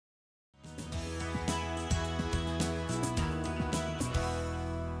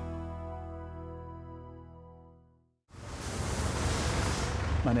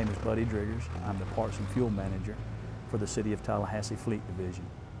My name is Buddy Driggers. I'm the Parts and Fuel Manager for the City of Tallahassee Fleet Division.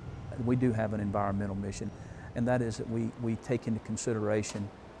 We do have an environmental mission, and that is that we take into consideration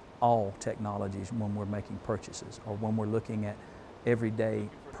all technologies when we're making purchases or when we're looking at everyday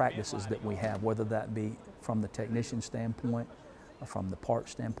practices that we have, whether that be from the technician standpoint or from the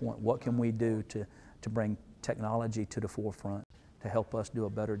parts standpoint. What can we do to bring technology to the forefront to help us do a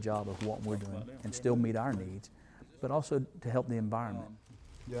better job of what we're doing and still meet our needs, but also to help the environment.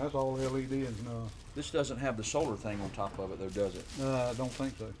 Yeah, that's all LED and This doesn't have the solar thing on top of it though, does it? I don't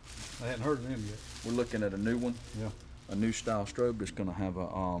think so. I hadn't heard of them yet. We're looking at a new one. Yeah. A new style strobe that's going to have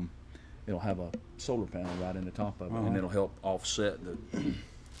a it'll have a solar panel right in the top of it, and it'll help offset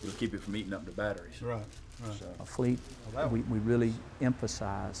it'll keep it from eating up the batteries. Right, right. So, A fleet, we really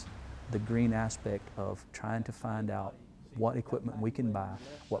emphasize the green aspect of trying to find out what equipment we can buy,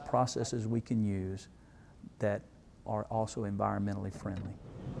 what processes we can use that are also environmentally friendly.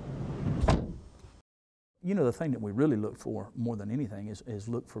 You know, the thing that we really look for more than anything is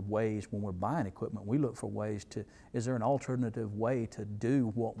look for ways when we're buying equipment, we look for ways to, is there an alternative way to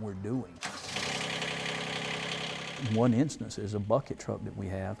do what we're doing? One instance is a bucket truck that we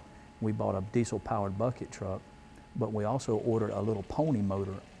have. We bought a diesel-powered bucket truck, but we also ordered a little pony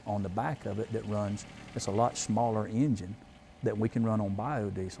motor on the back of it that runs, it's a lot smaller engine that we can run on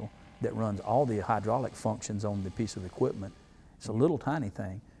biodiesel that runs all the hydraulic functions on the piece of equipment. It's a little tiny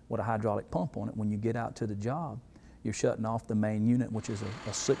thing with a hydraulic pump on it. When you get out to the job, you're shutting off the main unit, which is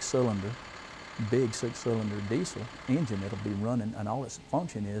a six-cylinder, big six-cylinder diesel engine that'll be running, and all its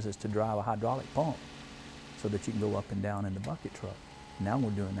function is to drive a hydraulic pump so that you can go up and down in the bucket truck. Now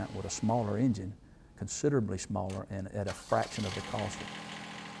we're doing that with a smaller engine, considerably smaller and at a fraction of the cost.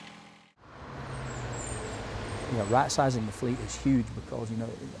 Yeah, right-sizing the fleet is huge because, you know,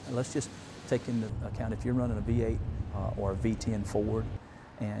 let's just take into account if you're running a V8 or a V10 Ford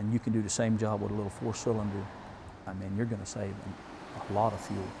and you can do the same job with a little four-cylinder, I mean, you're going to save a lot of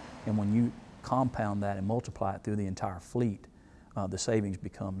fuel. And when you compound that and multiply it through the entire fleet, the savings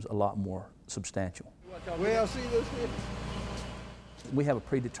becomes a lot more substantial. Well, see this here? We have a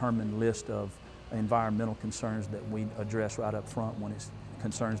predetermined list of environmental concerns that we address right up front when it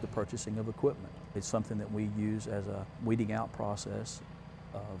concerns the purchasing of equipment. It's something that we use as a weeding out process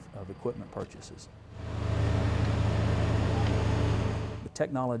of equipment purchases. The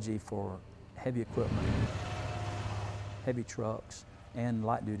technology for heavy equipment, heavy trucks, and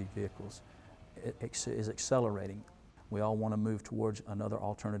light-duty vehicles is accelerating. We all want to move towards another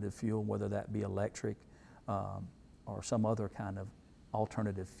alternative fuel, whether that be electric or some other kind of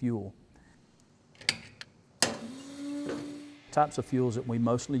alternative fuel. Types of fuels that we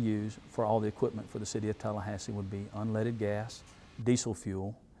mostly use for all the equipment for the City of Tallahassee would be unleaded gas, diesel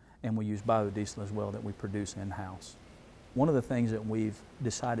fuel, and we use biodiesel as well that we produce in-house. One of the things that we've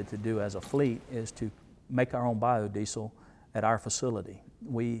decided to do as a fleet is to make our own biodiesel at our facility.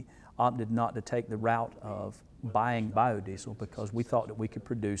 We opted not to take the route of buying biodiesel because we thought that we could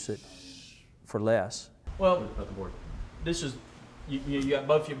produce it for less. Well, this is, you got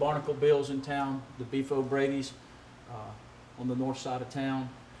both your Barnacle Bills in town, the Beef O'Brady's on the north side of town.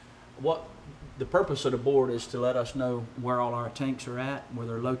 What the purpose of the board is to let us know where all our tanks are at, where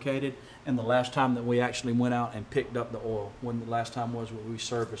they're located, and the last time that we actually went out and picked up the oil, when the last time was when we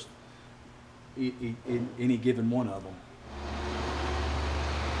serviced any given one of them.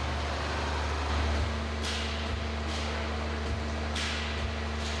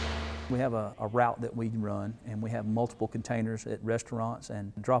 We have a route that we run, and we have multiple containers at restaurants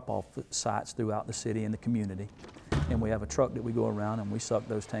and drop-off sites throughout the city and the community. And we have a truck that we go around and we suck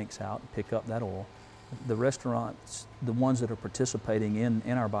those tanks out and pick up that oil. The restaurants, the ones that are participating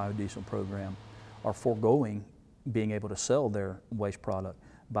in our biodiesel program, are foregoing being able to sell their waste product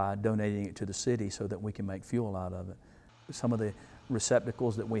by donating it to the city so that we can make fuel out of it. Some of the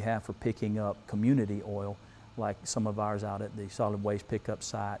receptacles that we have for picking up community oil, like some of ours out at the solid waste pickup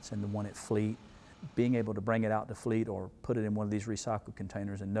sites and the one at Fleet, being able to bring it out to Fleet or put it in one of these recycled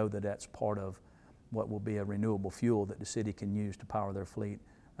containers and know that that's part of what will be a renewable fuel that the city can use to power their fleet,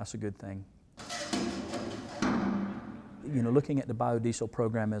 that's a good thing. You know, looking at the biodiesel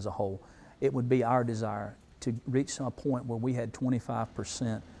program as a whole, it would be our desire to reach a point where we had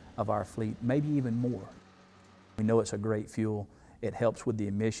 25% of our fleet, maybe even more. We know it's a great fuel. It helps with the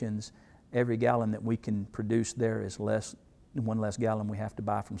emissions. Every gallon that we can produce there is one less gallon we have to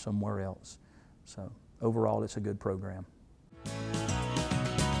buy from somewhere else. So overall, it's a good program.